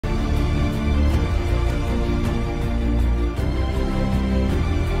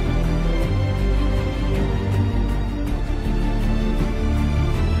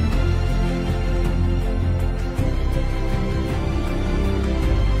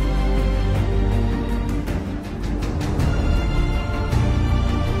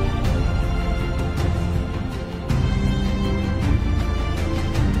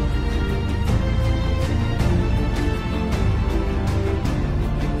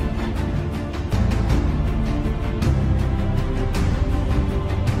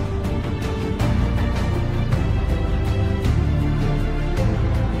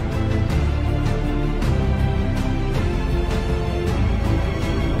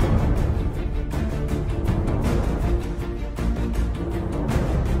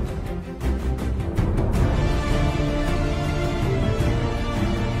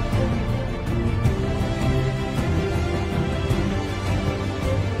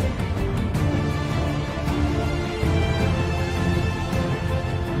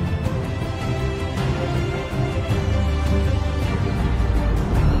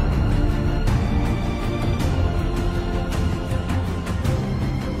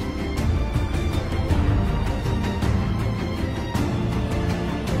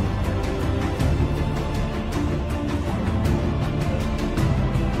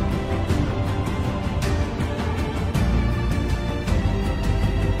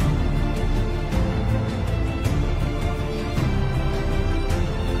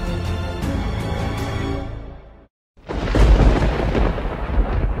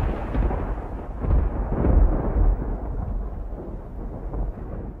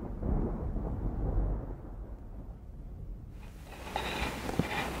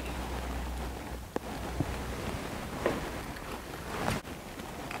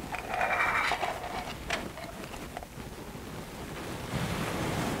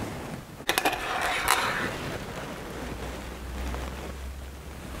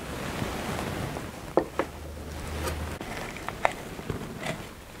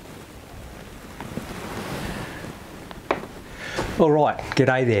Alright,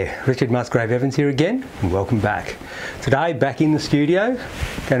 g'day there. Richard MUSGRAVE-EVANS here again, and welcome back. Today, back in the studio,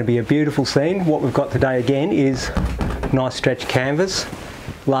 going to be a beautiful scene. What we've got today again is nice stretched canvas,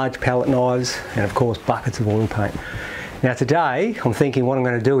 large palette knives, and of course buckets of oil paint. Now today, I'm thinking what I'm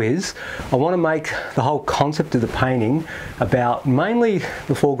going to do is, I want to make the whole concept of the painting about mainly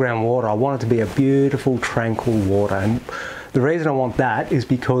the foreground water. I want it to be a beautiful, tranquil water. And the reason I want that is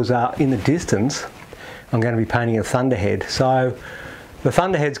because in the distance, I'm going to be painting a Thunderhead. So the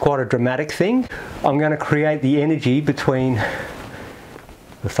Thunderhead's quite a dramatic thing. I'm going to create the energy between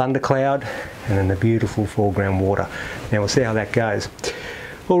the thundercloud and then the beautiful foreground water. Now we'll see how that goes.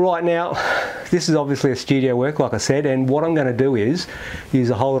 All right, now this is obviously a studio work, like I said, and what I'm going to do is use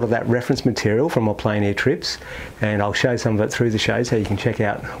a whole lot of that reference material from my Plein Air trips, and I'll show some of it through the show so you can check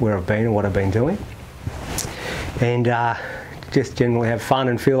out where I've been and what I've been doing, and just generally have fun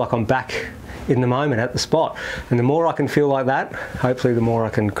and feel like I'm back in the moment at the spot. And the more I can feel like that, hopefully the more I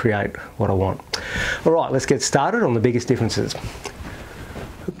can create what I want. All right, let's get started on the biggest differences.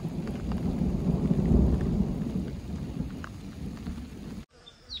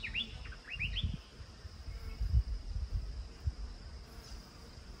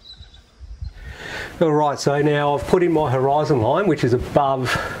 All right, so now I've put in my horizon line, which is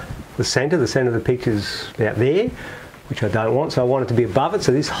above the centre. The centre of the picture's about there, which I don't want, so I want it to be above it.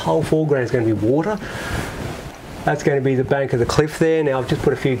 So this whole foreground is going to be water. That's going to be the bank of the cliff there. Now I've just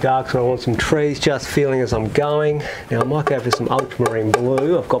put a few darks, so I want some trees, just feeling as I'm going. Now I might go for some ultramarine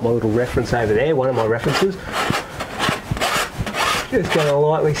blue. I've got my little reference over there, one of my references. Just going to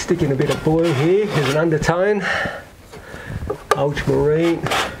lightly stick in a bit of blue here as an undertone. Ultramarine,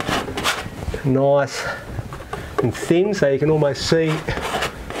 nice and thin, so you can almost see.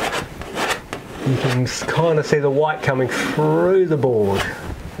 You can kind of see the white coming through the board,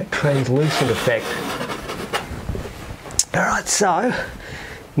 that translucent effect. Alright, so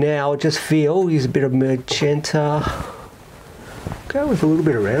now just use a bit of magenta, go with a little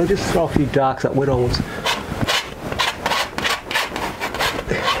bit around, just throw a few darks up where I want.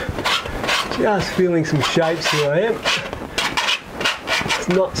 Just feeling some shapes here I am. It's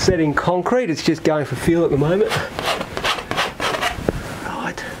not setting concrete, it's just going for feel at the moment.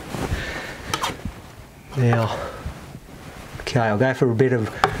 Now, okay, I'll go for a bit of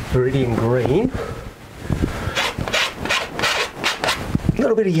Viridian green. A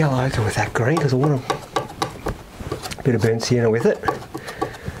little bit of yellow ochre with that green because I want a bit of burnt sienna with it.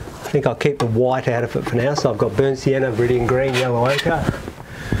 I think I'll keep the white out of it for now, so I've got burnt sienna, Viridian green, yellow ochre.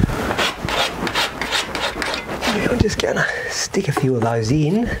 Now I'm just going to stick a few of those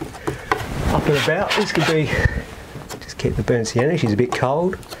in, up and about. This could be, just keep the burnt sienna, she's a bit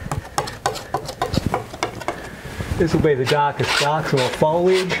cold. This will be the darkest darks of my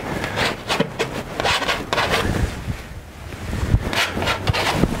foliage.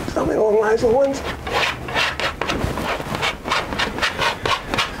 Something along those lines.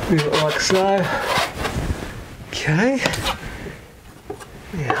 Do it like so. Okay.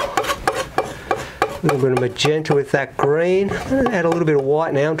 Now, a little bit of magenta with that green. I'm going to add a little bit of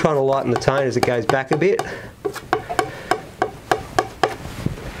white now. I'm trying to lighten the tone as it goes back a bit.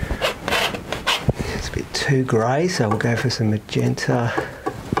 Too grey, so we'll go for some magenta,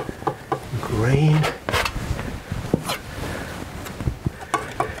 green.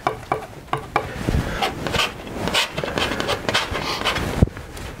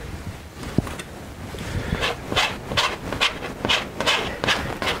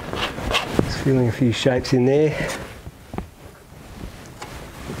 Just feeling a few shapes in there.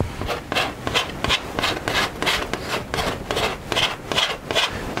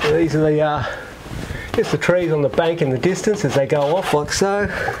 So these are the just the trees on the bank in the distance as they go off like so.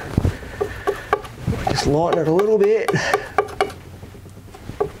 Just lighten it a little bit.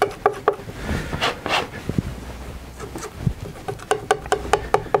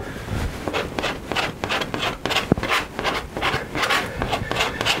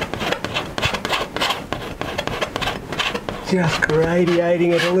 Just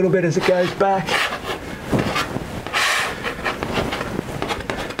gradiating it a little bit as it goes back.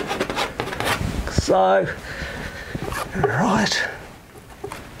 So, right,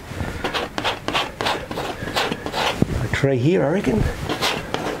 a tree here I reckon.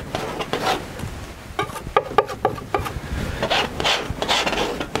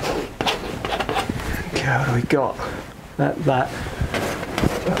 Okay, what do we got? That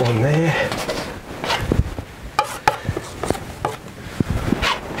one there.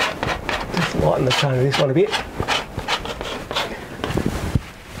 Just lighten the tone of this one a bit.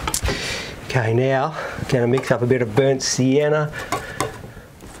 Okay, now I'm going to mix up a bit of burnt sienna,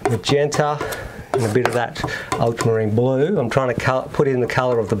 magenta, a getting a bit of that ultramarine blue. I'm trying to put in the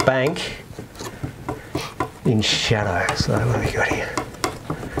colour of the bank in shadow. So what have we got here?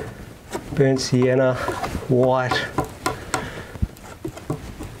 Burnt sienna, white,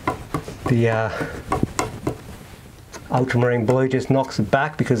 the ultramarine blue just knocks it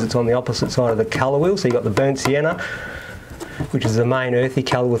back because it's on the opposite side of the colour wheel. So you've got the burnt sienna, which is the main earthy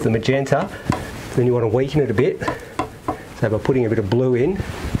colour with the magenta. Then you want to weaken it a bit. So by putting a bit of blue in,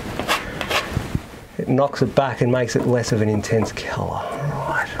 it knocks it back and makes it less of an intense colour.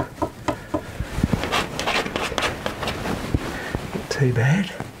 Right. Not too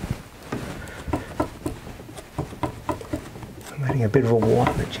bad. I'm adding a bit of a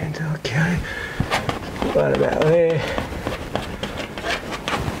white magenta, okay. Right about there.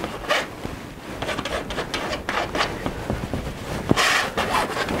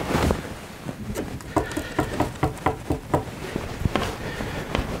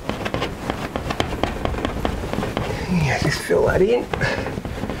 Yeah, just fill that in.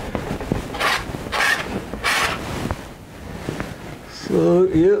 So,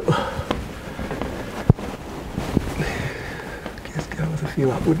 yeah. Just go with a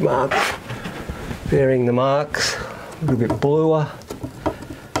few upward marks. Varying the marks, a little bit bluer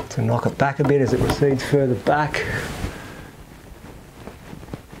to knock it back a bit as it recedes further back.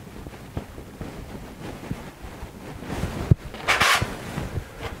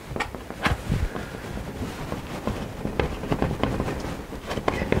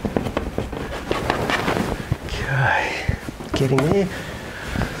 Okay, getting there.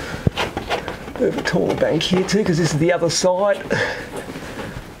 Move a taller bank here too, because this is the other side.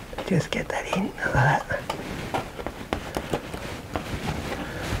 Just get that in, like that.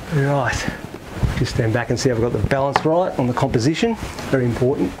 Right, just stand back and see if I've got the balance right on the composition, very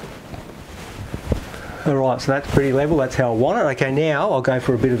important. Alright, so that's pretty level, that's how I want it. Okay, now I'll go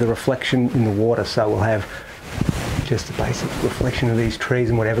for a bit of the reflection in the water, so we'll have just a basic reflection of these trees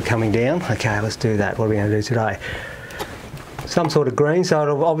and whatever coming down. Okay, let's do that. What are we going to do today? Some sort of green, so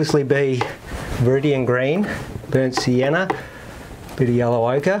it'll obviously be viridian green, burnt sienna, bit of yellow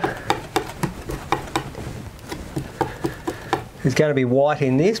ochre. There's going to be white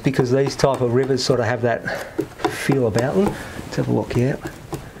in this because these type of rivers sort of have that feel about them. Let's have a look here.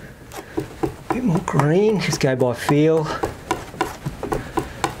 A bit more green, just go by feel. A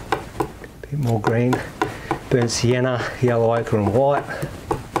bit more green, burnt sienna, yellow ochre and white.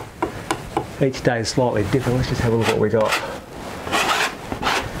 Each day is slightly different. Let's just have a look at what we got.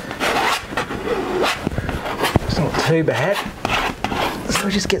 It's not too bad. So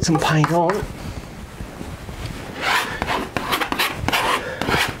just get some paint on.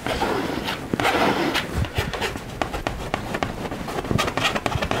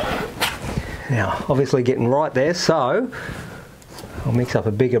 Now, obviously getting right there, so I'll mix up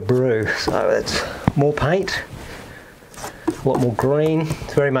a bigger brew. So that's more paint, a lot more green.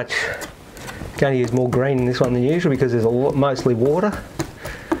 It's very much going to use more green in this one than usual because there's a lot, mostly water.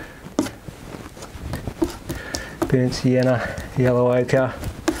 Burnt sienna, yellow ochre,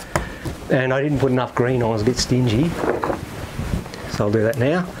 and I didn't put enough green on, I was a bit stingy, so I'll do that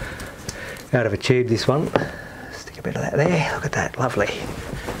now. Out of a tube, this one. Stick a bit of that there, look at that, lovely.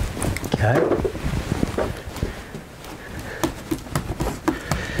 Okay.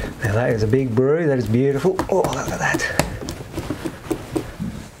 Now that is a big brew, that is beautiful. Oh, look at that.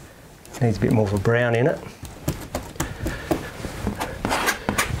 Needs a bit more of a brown in it.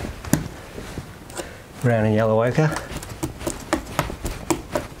 Brown and yellow ochre.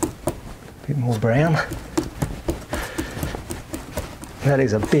 A bit more brown. That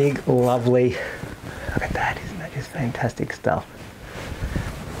is a big, lovely, look at that, isn't that just fantastic stuff?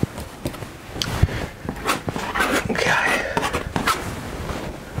 Okay.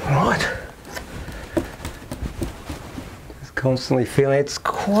 Right. Just constantly feeling, it's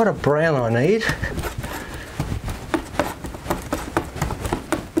quite a brown I need.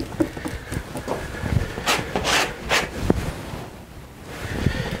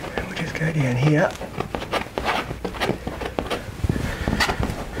 Go down here.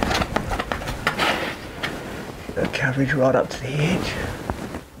 The coverage right up to the edge.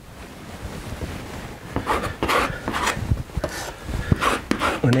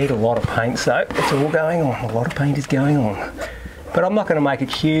 We need a lot of paint, so it's all going on. A lot of paint is going on. But I'm not going to make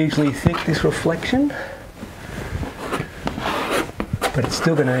it hugely thick, this reflection. But it's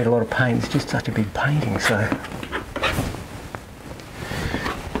still going to need a lot of paint. It's just such a big painting, so.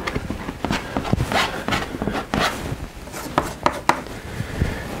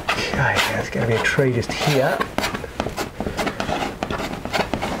 There's going to be a tree just here.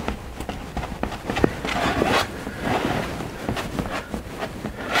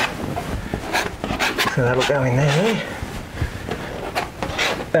 so that'll go in there.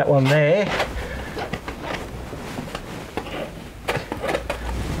 That one there.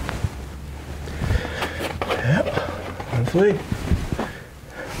 Yep, hopefully.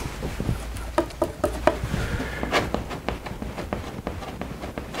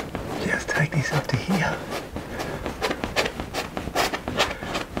 Just take this up to here.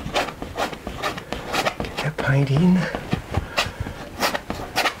 Get that paint in.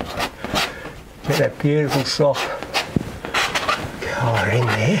 Get that beautiful soft colour in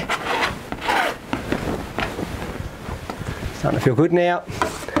there. Starting to feel good now.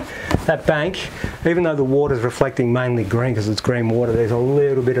 That bank, even though the water's reflecting mainly green because it's green water, there's a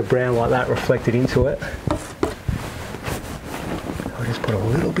little bit of brown like that reflected into it. I'll just put a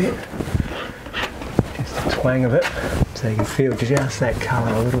little bit, just a twang of it, so you can feel just that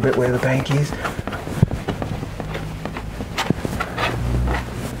colour a little bit where the bank is.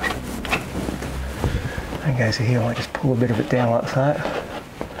 Okay, so here I might just pull a bit of it down like that.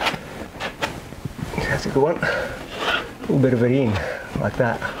 That's a good one. A little bit of it in, like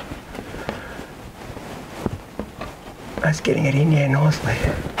that. That's getting it in, yeah, nicely.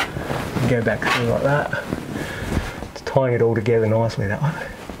 And go back through like that. It's tying it all together nicely, that one.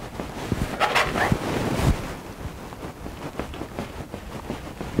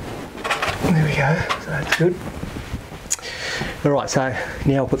 There we go, so that's good. Alright, so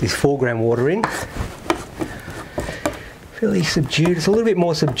now I'll put this foreground water in. Really subdued, it's a little bit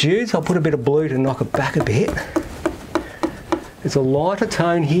more subdued, so I'll put a bit of blue to knock it back a bit. It's a lighter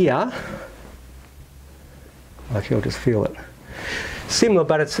tone here. Actually, I'll just feel it. Similar,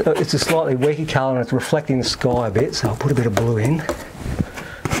 but it's a slightly weaker colour and it's reflecting the sky a bit, so I'll put a bit of blue in.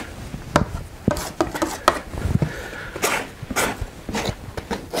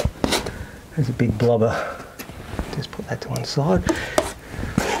 There's a big blobber. Just put that to one side.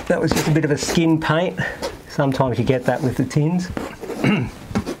 That was just a bit of a skin paint. Sometimes you get that with the tins,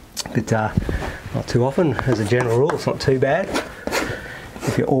 but not too often. As a general rule, it's not too bad.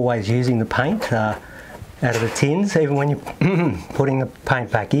 If you're always using the paint out of the tins, even when you're putting the paint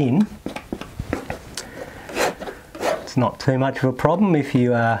back in, it's not too much of a problem if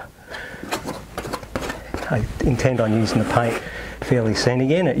you intend on using the paint fairly soon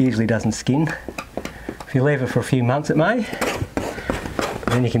again. It usually doesn't skin. If you leave it for a few months, it may, but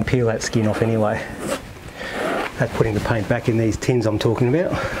then you can peel that skin off anyway. That's putting the paint back in these tins I'm talking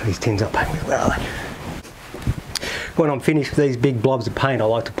about. These tins I paint with, where are they? When I'm finished with these big blobs of paint, I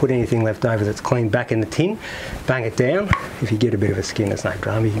like to put anything left over that's clean back in the tin, bang it down. If you get a bit of a skin, it's no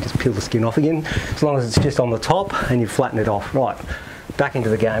drama, you can just peel the skin off again, as long as it's just on the top and you flatten it off. Right, back into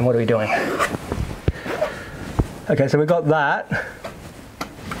the game, what are we doing? Okay, so we've got that.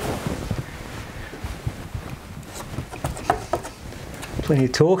 Plenty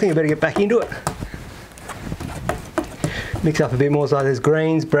of talking, I better get back into it. Mix up a bit more, so there's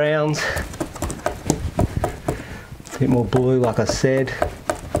greens, browns, a bit more blue like I said. Oh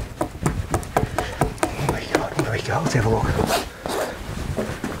my God, there we go, let's have a look.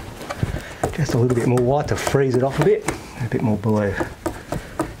 Just a little bit more white to freeze it off a bit, and a bit more blue.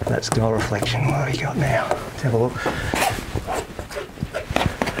 That sky reflection, what have we got now? Let's have a look.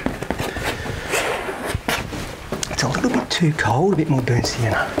 It's a little bit too cold, a bit more burnt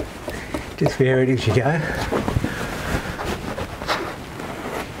sienna. Just vary it as you go.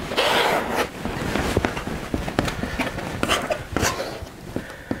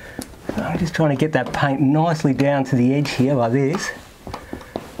 Just trying to get that paint nicely down to the edge here like this.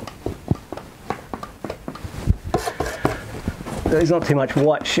 There's not too much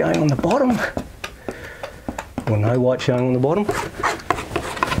white showing on the bottom. Or no white showing on the bottom.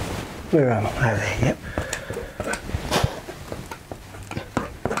 Where am I? Over there, yep.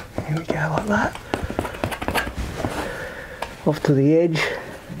 Here we go, like that. Off to the edge.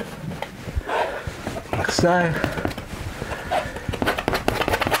 Like so.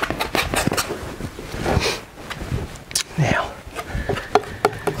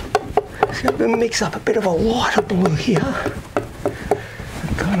 Mix up a bit of a lighter blue here.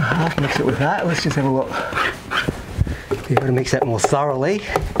 Kind of half mix it with that. Let's just have a look. You've got to mix that more thoroughly.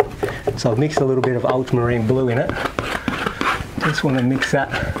 So I've mixed a little bit of ultramarine blue in it. Just want to mix that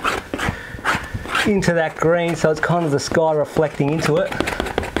into that green so it's kind of the sky reflecting into it.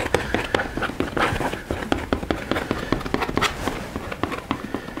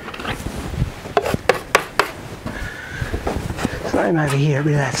 Same over here, a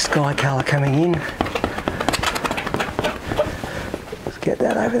bit of that sky colour coming in. Let's get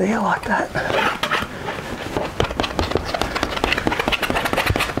that over there like that.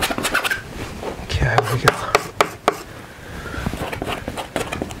 Okay, here we go.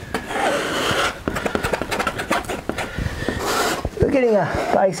 getting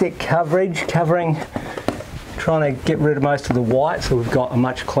a basic coverage, trying to get rid of most of the white so we've got a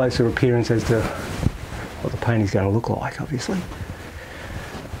much closer appearance as to what the paint is going to look like, obviously.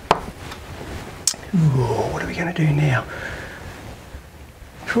 Ooh, what are we going to do now?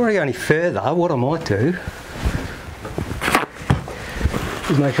 Before I go any further, what I might do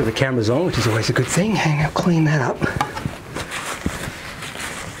is make sure the camera's on, which is always a good thing, and I'll clean that up.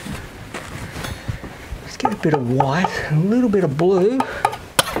 Just get a bit of white and a little bit of blue.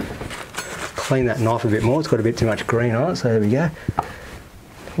 Clean that knife a bit more, it's got a bit too much green on it, so there we go.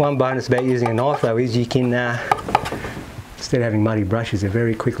 One bonus about using a knife though is you can, instead of having muddy brushes, they've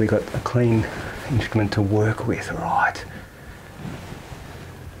very quickly got a clean instrument to work with. Right,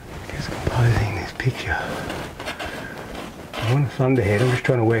 just composing this picture. I want a Thunderhead, I'm just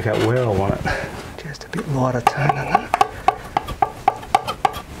trying to work out where I want it. Just a bit lighter tone than that.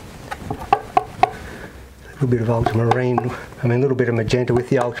 A little bit of ultramarine, a little bit of magenta with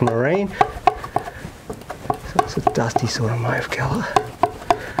the ultramarine. So it's a dusty sort of mauve colour.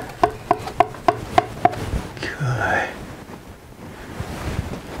 Okay.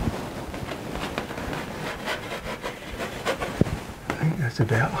 I think that's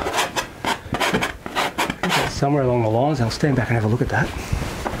about, somewhere along the lines. I'll stand back and have a look at that.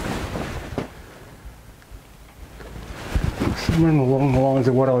 Somewhere along the lines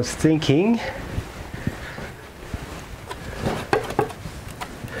of what I was thinking.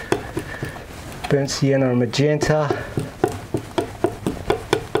 Burnt sienna and magenta.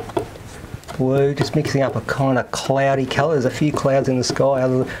 Blue, just mixing up a kind of cloudy colour. There's a few clouds in the sky,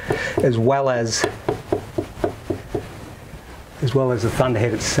 as well as the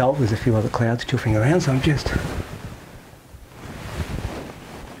Thunderhead itself. There's a few other clouds chuffing around, so I'm just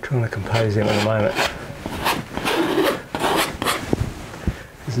trying to compose them at the moment.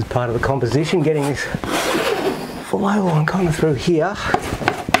 This is part of the composition, getting this flow on kind of through here.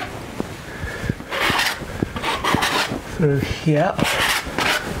 Through here.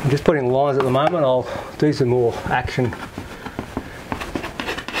 I'm just putting lines at the moment. I'll do some more action,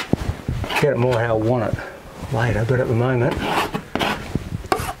 get it more how I want it later, but at the moment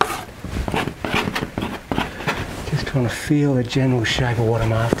just trying to feel the general shape of what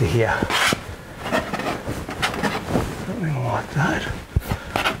I'm after here. Something like that.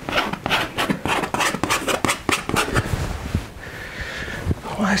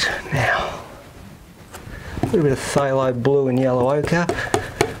 Right, now a little bit of phthalo blue and yellow ochre.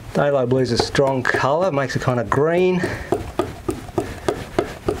 Phthalo blue is a strong colour, makes it kind of green.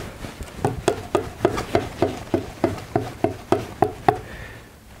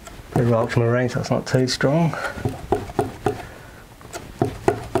 Bit of ultramarine so it's not too strong.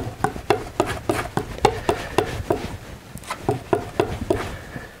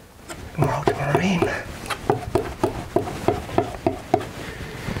 More ultramarine.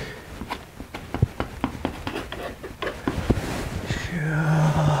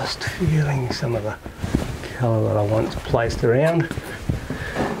 Just feeling some of the colour that I want placed around.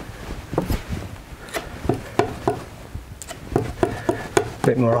 A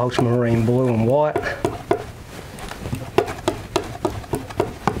bit more ultramarine blue and white.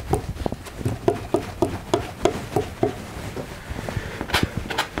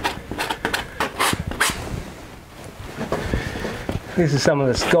 This is some of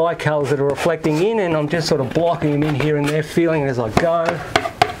the sky colours that are reflecting in, and I'm just sort of blocking them in here and there, feeling it as I go.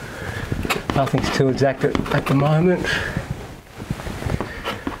 Nothing's too exact at the moment.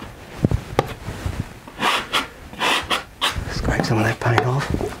 Scrape some of that paint off.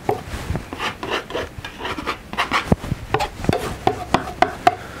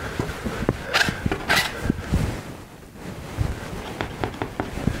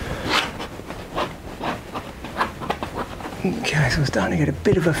 Okay, so we're starting to get a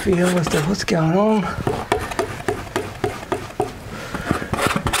bit of a feel as to what's going on.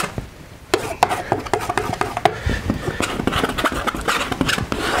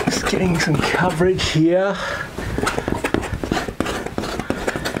 Just getting some coverage here.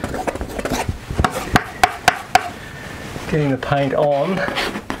 Getting the paint on.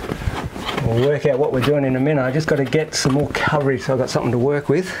 We'll work out what we're doing in a minute. I just got to get some more coverage so I've got something to work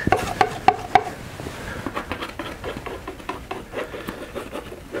with.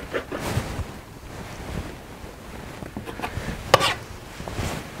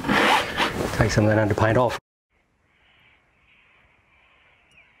 Take some of that underpaint off.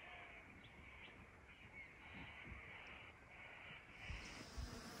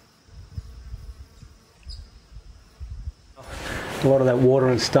 A lot of that water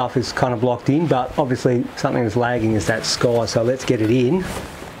and stuff is kind of blocked in, but obviously something that's lagging is that sky, so let's get it in.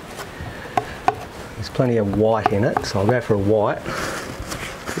 This plenty of white in it, so I'll go for a white.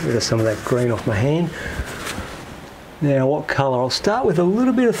 Get rid of some of that green off my hand. Now what colour? I'll start with a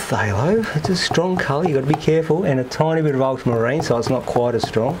little bit of phthalo. It's a strong colour, you've got to be careful, and a tiny bit of ultramarine, so it's not quite as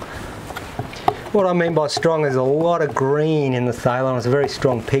strong. What I mean by strong is a lot of green in the phthalo, and it's a very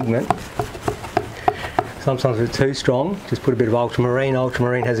strong pigment. Sometimes if it's too strong, just put a bit of ultramarine.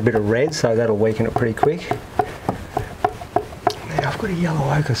 Ultramarine has a bit of red, so that'll weaken it pretty quick. Now I've got a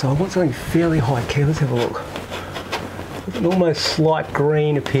yellow ochre, so I want something fairly high key. Let's have a look. An almost slight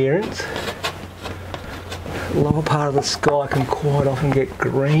green appearance. The lower part of the sky can quite often get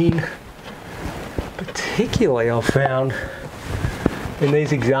green. Particularly I've found in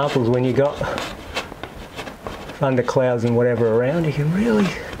these examples when you got thunderclouds and whatever around, you can really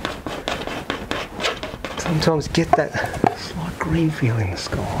sometimes get that slight green feel in the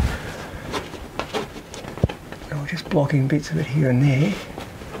sky. So I'm just blocking bits of it here and there.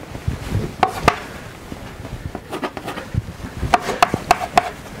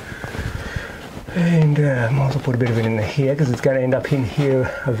 And might as well put a bit of it in here because it's going to end up in here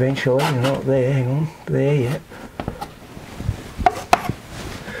eventually. You're not there, hang on, there yet.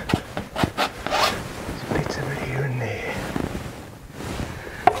 There's bits of it here and there.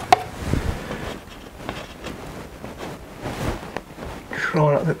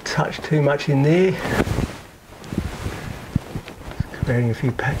 Try not to touch too much in there. Just creating a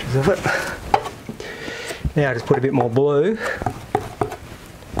few patches of it. Now I just put a bit more blue.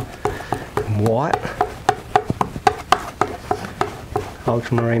 White,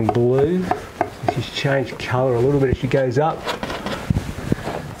 ultramarine blue. Just change colour a little bit as she goes up.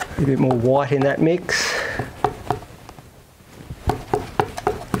 A bit more white in that mix.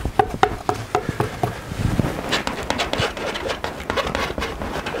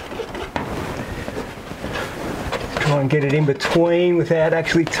 Try and get it in between without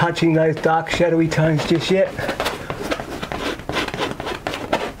actually touching those dark shadowy tones just yet.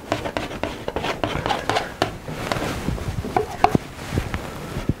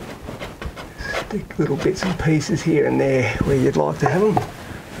 Stick little bits and pieces here and there where you'd like to have them.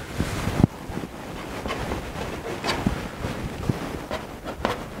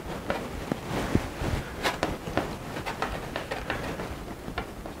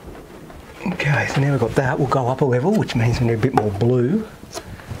 Okay, so now we've got that, we'll go up a level, which means we need a bit more blue,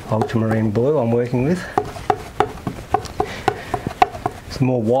 ultramarine blue I'm working with. Some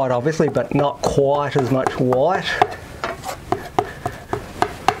more white obviously, but not quite as much white.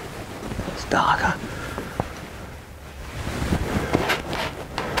 Darker.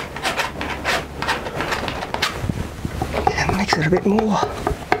 And mix it a bit more.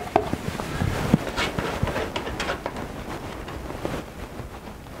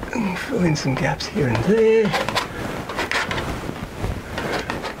 And fill in some gaps here and there.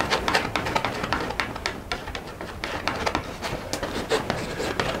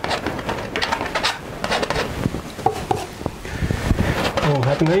 All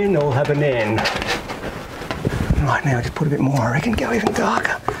happening, all happening. Right, now just put a bit more, I reckon, go even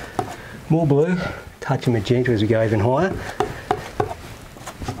darker. More blue, touch of magenta as we go even higher.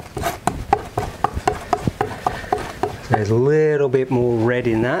 So there's a little bit more red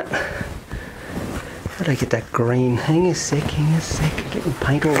in that. How do I get that green? Hang a sec, getting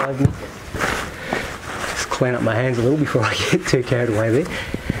paint all over me. Just clean up my hands a little before I get too carried away there.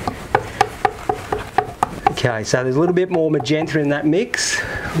 Okay, so there's a little bit more magenta in that mix.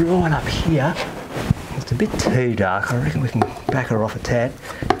 Right up here, it's a bit too dark. I reckon we can back her off a tad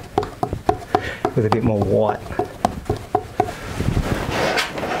with a bit more white.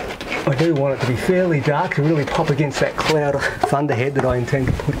 I do want it to be fairly dark to really pop against that cloud of Thunderhead that I intend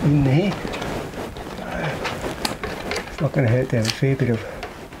to put in there. It's not going to hurt to have a fair bit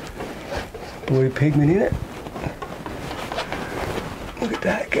of blue pigment in it. Look at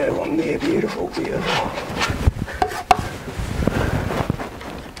that, go on there, beautiful, beautiful.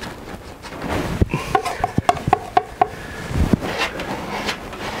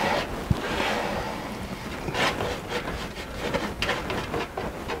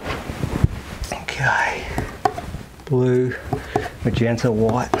 Okay, blue, magenta,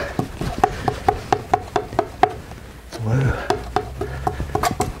 white, blue.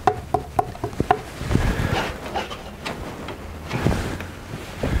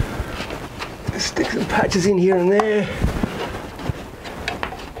 Stick some patches in here and there.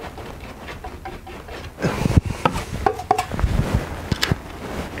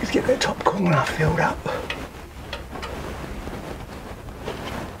 Just get that top corner filled up.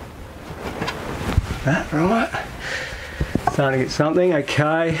 That right? Starting to get something,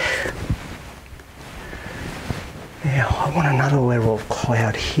 okay. Now I want another level of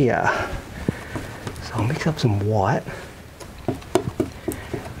cloud here. So I'll mix up some white, a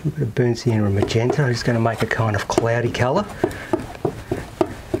little bit of burnt sienna and magenta. I'm just going to make a kind of cloudy colour.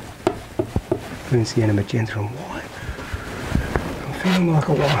 Burnt sienna, magenta and white. I'm feeling like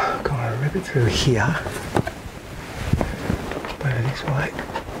I want to kind of rip it through here. Over this way.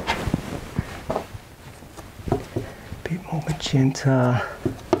 A bit more magenta.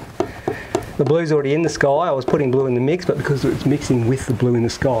 The blue's already in the sky. I was putting blue in the mix, but because it's mixing with the blue in the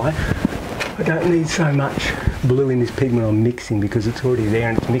sky, I don't need so much blue in this pigment I'm mixing because it's already there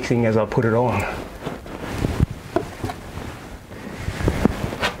and it's mixing as I put it on.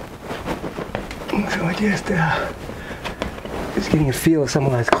 So I just getting a feel of some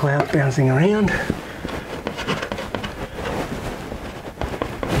of those clouds bouncing around.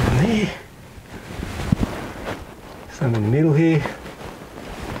 And there. Some in the middle here.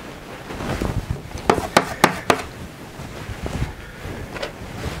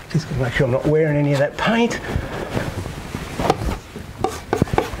 Just got to make sure I'm not wearing any of that paint.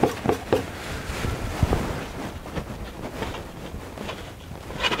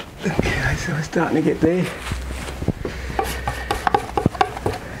 Okay, so we're starting to get there.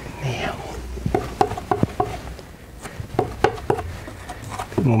 Now,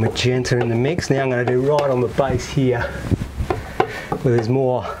 a bit more magenta in the mix. Now I'm going to do right on the base here, where there's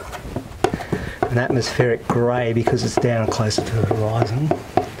more an atmospheric grey because it's down closer to the horizon.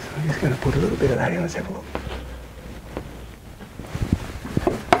 I'm just going to put a little bit of that in. Let's have a look.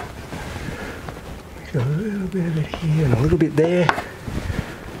 A little bit of it here and a little bit there.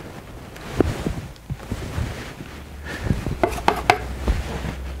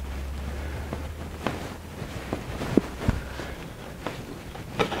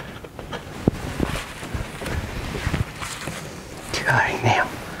 Okay, now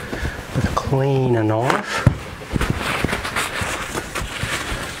with a cleaner knife.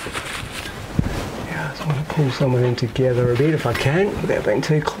 Pull some of them together a bit if I can, without being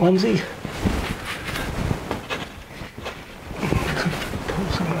too clumsy.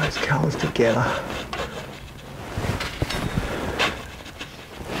 Pull some of those colours together.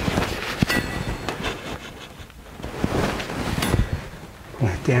 Pull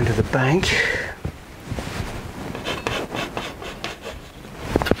it down to the bank.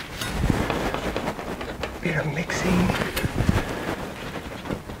 Bit of mixing.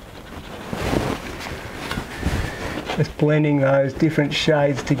 Just blending those different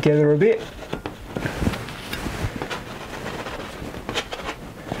shades together a bit.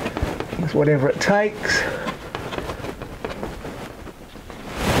 Just whatever it takes.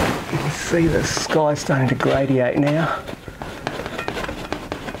 You can see the sky starting to gradiate now.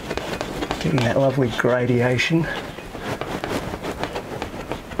 Getting that lovely gradation.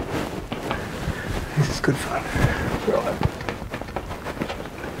 This is good fun. Right.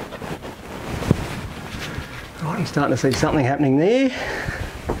 I'm starting to see something happening there.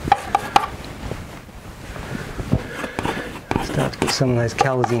 Start to put some of those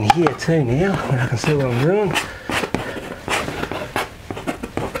colours in here too now, when I can see what I'm doing.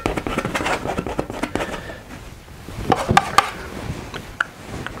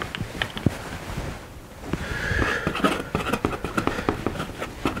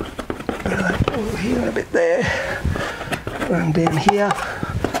 A bit here and a bit there. Run down here.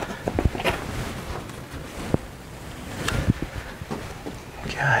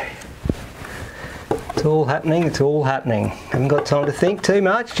 It's all happening, it's all happening. Haven't got time to think too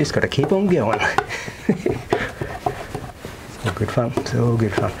much, just got to keep on going. It's all good fun, it's all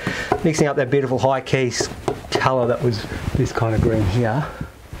good fun. Mixing up that beautiful high key colour that was this kind of green here.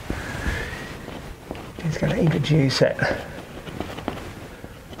 Just going to introduce that.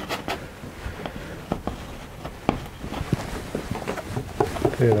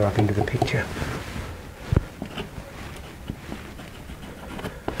 Further up into the picture.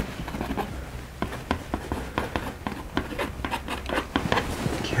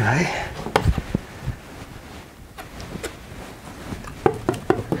 Okay.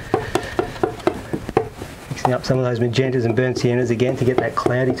 Mixing up some of those magentas and burnt siennas again to get that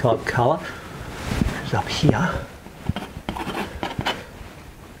cloudy type colour. It's up here.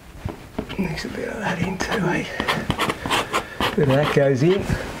 Mix a bit of that in too, eh? A bit of that goes in.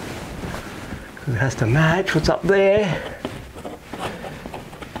 Because it has to match what's up there.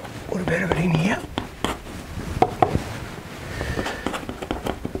 Put a bit of it in here.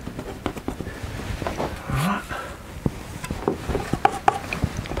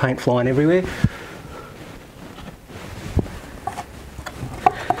 Paint flying everywhere.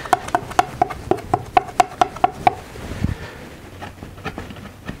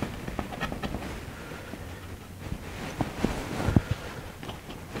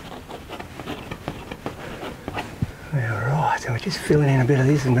 Just filling in a bit of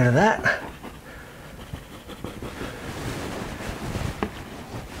this and a bit of that.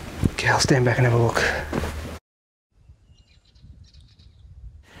 Okay, I'll stand back and have a look.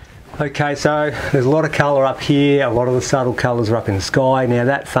 Okay, so there's a lot of colour up here, a lot of the subtle colours are up in the sky. Now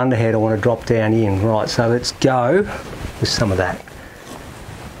that Thunderhead I want to drop down in. Right, so let's go with some of that.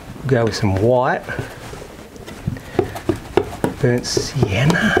 Go with some white, burnt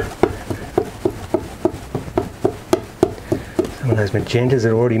sienna, some of those magentas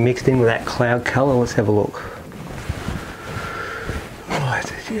that are already mixed in with that cloud colour. Let's have a look. Right,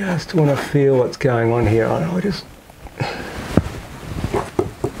 I just want to feel what's going on here. I just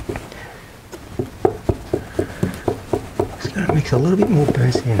going to mix a little bit more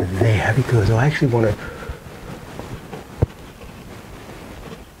burnt sienna there because I actually want to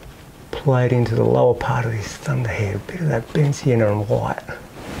play it into the lower part of this Thunderhead, a bit of that burnt sienna and white.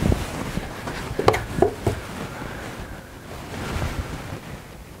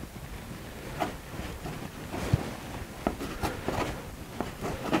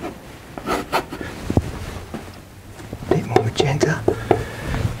 A bit more magenta.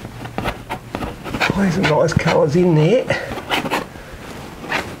 Play some nice colours in there.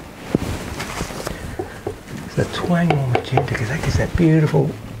 So twang more magenta because that gives that beautiful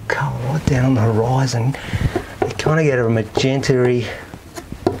colour right down on the horizon. You kind of get a magenta-y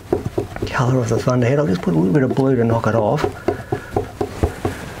colour of the Thunderhead. I'll just put a little bit of blue to knock it off. A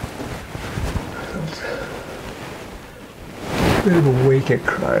bit of a weaker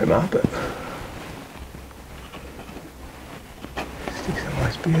chroma, but stick some of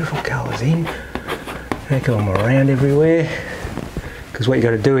those beautiful colours in. Anchor them around everywhere. Because what you've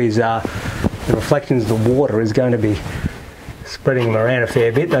got to do is the reflections of the water is going to be spreading them around a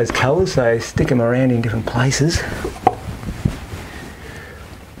fair bit, those colours, so stick them around in different places. A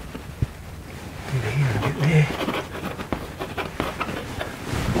bit here and a bit there.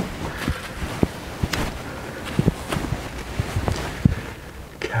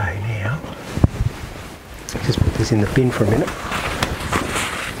 Okay, now, just put this in the bin for a minute.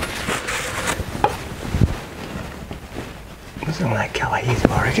 Some of that colour here too,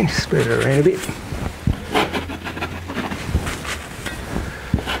 I reckon, just spread it around a bit.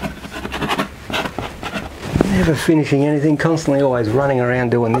 Never finishing anything, constantly always running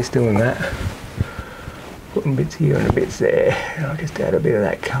around doing this, doing that. Putting bits here and bits there. And I'll just add a bit of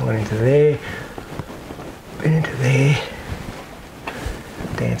that colour into there, a bit into there.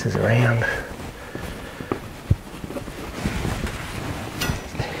 Dances around.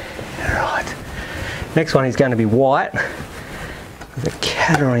 Alright. Next one is going to be white. The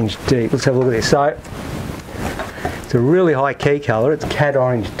Cad Orange Deep. Let's have a look at this. So, it's a really high key colour. It's Cad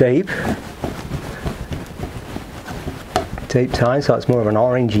Orange Deep. Deep tone, so it's more of an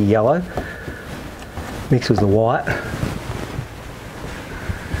orangey yellow. Mixed with the white.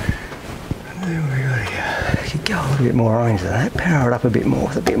 And then we got here. I could go a little bit more orange than that. Power it up a bit more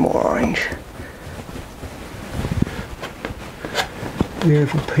with a bit more orange.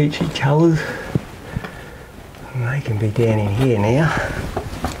 Beautiful peachy colours. And they can be down in here now.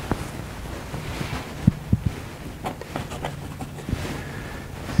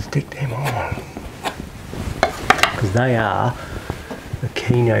 Stick them on. Because they are the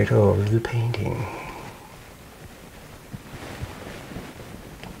keynote of the painting.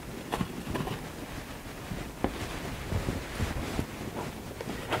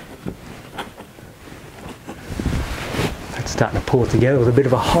 It's starting to pull it together with a bit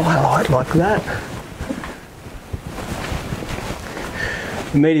of a highlight like that.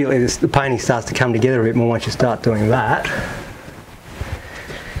 Immediately the painting starts to come together a bit more once you start doing that.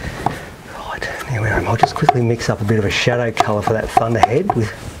 Right, now where am I? I'll just quickly mix up a bit of a shadow colour for that Thunderhead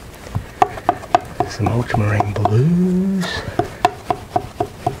with some ultramarine blues,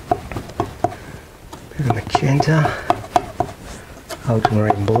 a bit of magenta,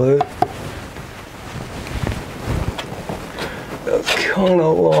 ultramarine blue. That's kind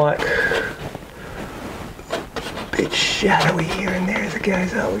of like a bit shadowy here and there as it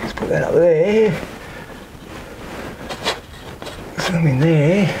goes up. We'll just put that up there. Some in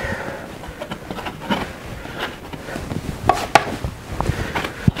there.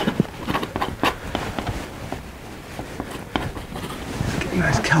 Just getting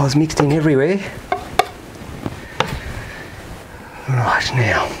those colours mixed in everywhere. Right,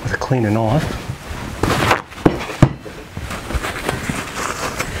 now with a cleaner knife,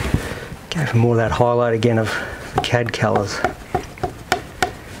 go for more of that highlight again of the CAD colours.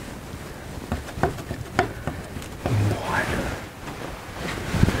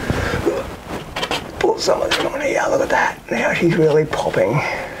 Put some of them on here, look at that. Now she's really popping.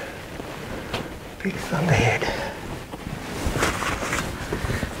 Big Thunderhead.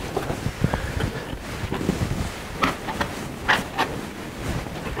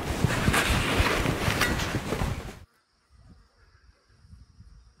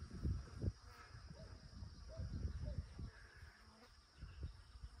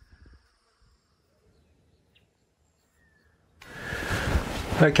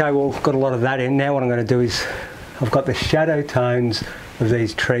 Okay, well, I've got a lot of that in. Now what I'm going to do is, I've got the shadow tones of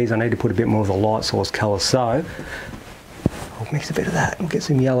these trees. I need to put a bit more of the light source colour, so I'll mix a bit of that and get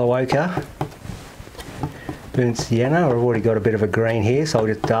some yellow ochre, burnt sienna. I've already got a bit of a green here, so I'll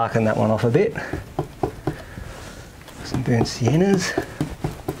just darken that one off a bit. Some burnt siennas,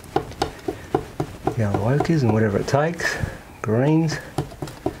 yellow ochres and whatever it takes, greens.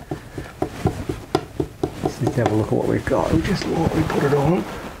 Let's have a look at what we've got. We just lightly put it on.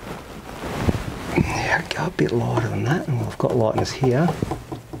 Yeah, go a bit lighter than that, and I've got lightness here.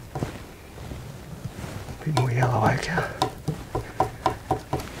 A bit more yellow ochre.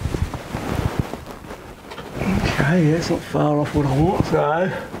 Okay, yeah, it's not far off what I want,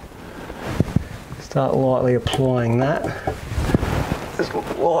 so start lightly applying that. Just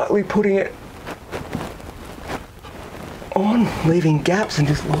lightly putting it on, leaving gaps and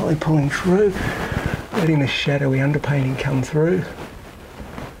just lightly pulling through. Letting the shadowy underpainting come through.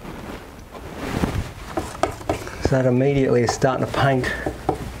 So that immediately is starting to paint.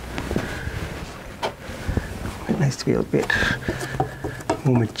 It needs to be a bit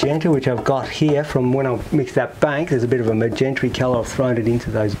more magenta, which I've got here from when I mixed that bank. There's a bit of a magenta colour. I've thrown it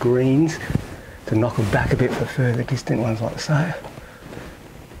into those greens to knock them back a bit for further distant ones like so.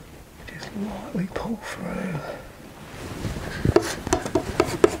 Just lightly pull through.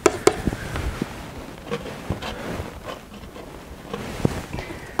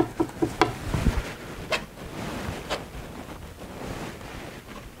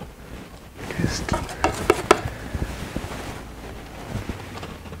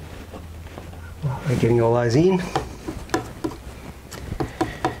 Getting all those in. A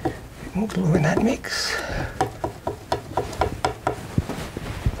bit more blue in that mix.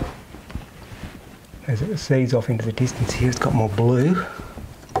 As it recedes off into the distance here, it's got more blue.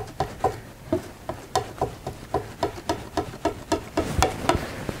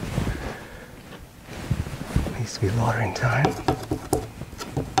 Needs to be lighter in tone.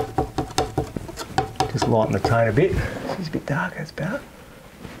 Just lighten the tone a bit. It's a bit darker, it's better.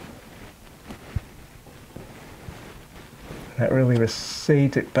 That really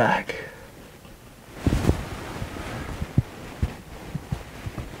recedes it back.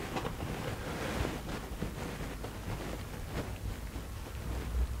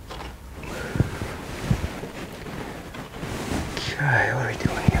 Okay, what are we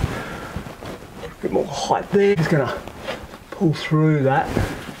doing here? A bit more height there. Just gonna pull through that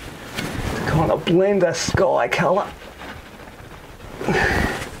to kind of blend the sky colour.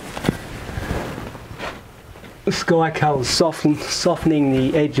 The sky colour is softening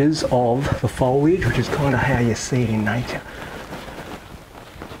the edges of the foliage, which is kind of how you see it in nature.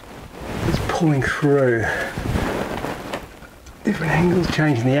 Just pulling through different angles,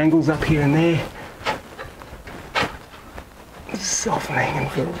 changing the angles up here and there. Softening and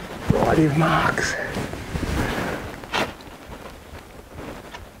a variety of marks.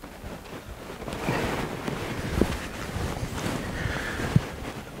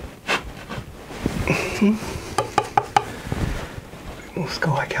 More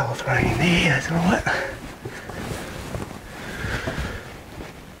sky colour thrown in there, that's alright.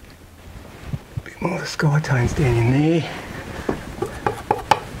 A bit more of the sky tones down in there.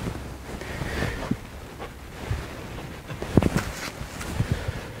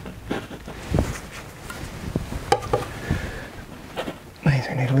 Means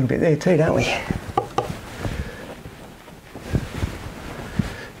we need a little bit there too, don't we?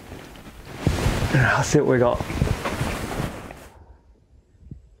 Let's see what we got.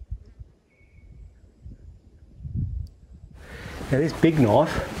 Now this big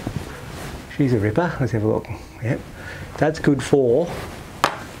knife, she's a ripper. Let's have a look. Yep, that's good for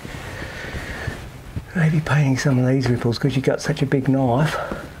maybe painting some of these ripples, because you've got such a big knife.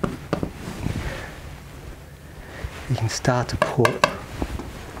 You can start to put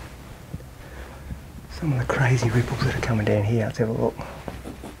some of the crazy ripples that are coming down here. Let's have a look.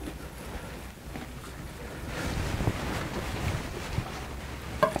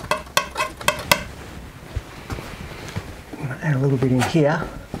 Add a little bit in here.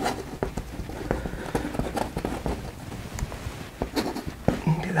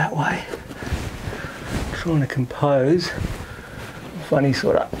 Into that way. Trying to compose a funny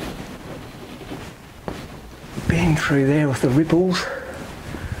sort of bend through there with the ripples.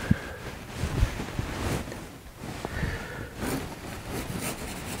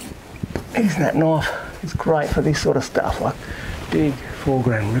 Isn't that knife? It's great for this sort of stuff, like big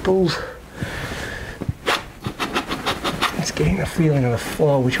foreground ripples. It's getting the feeling of the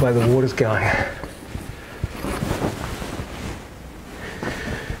flow, which way the water's going.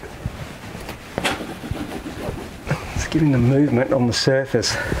 Let's giving the movement on the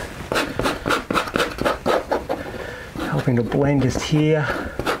surface, helping to blend just here.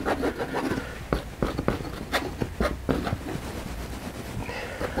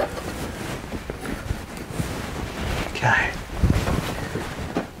 Okay.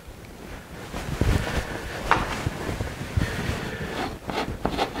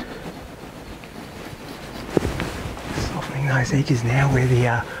 Softening those edges now where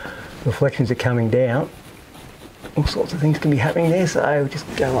the reflections are coming down. All sorts of things can be happening there, so we'll just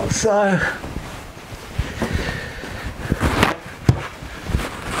go like so.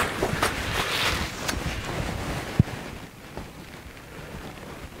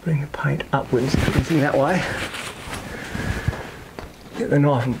 Bring the paint upwards, using that way. Get the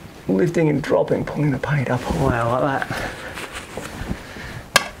knife and lifting and dropping, pulling the paint up higher like that.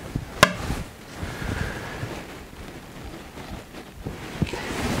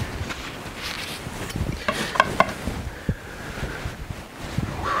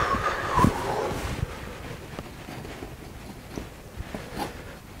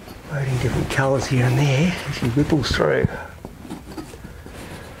 Loading different colours here and there as she ripples through.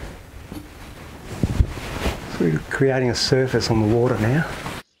 Through to creating a surface on the water now.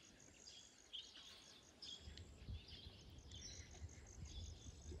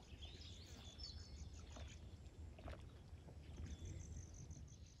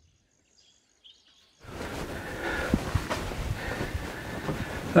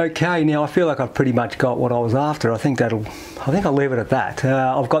 Okay, now I feel like I've pretty much got what I was after. I think I'll leave it at that.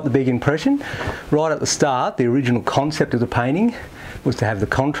 I've got the big impression. Right at the start, the original concept of the painting was to have the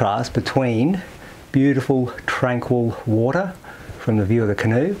contrast between beautiful, tranquil water from the view of the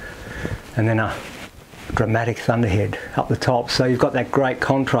canoe, and then a dramatic thunderhead up the top. So you've got that great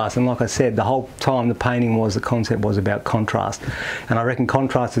contrast, and like I said, the whole time the concept was about contrast. And I reckon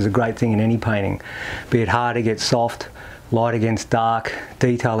contrast is a great thing in any painting, be it hard against soft, light against dark,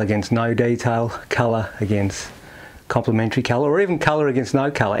 detail against no detail, colour against complementary colour, or even colour against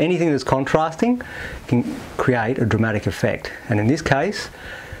no colour. Anything that's contrasting can create a dramatic effect. And in this case,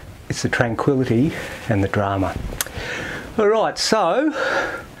 it's the tranquility and the drama. Alright, so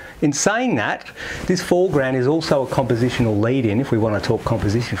in saying that, this foreground is also a compositional lead-in, if we want to talk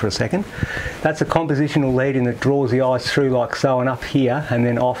composition for a second. That's a compositional lead-in that draws the eyes through like so and up here and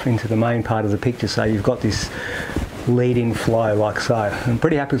then off into the main part of the picture. So you've got this lead-in flow like so. I'm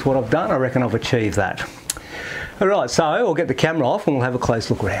pretty happy with what I've done. I reckon I've achieved that. Alright, so I'll get the camera off and we'll have a close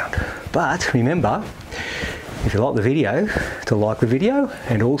look around. But remember, if you like the video, to like the video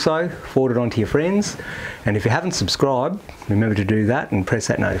and also forward it on to your friends. And if you haven't subscribed, remember to do that and press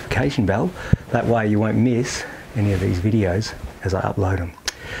that notification bell. That way you won't miss any of these videos as I upload them.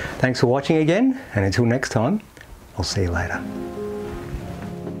 Thanks for watching again, and until next time, I'll see you later.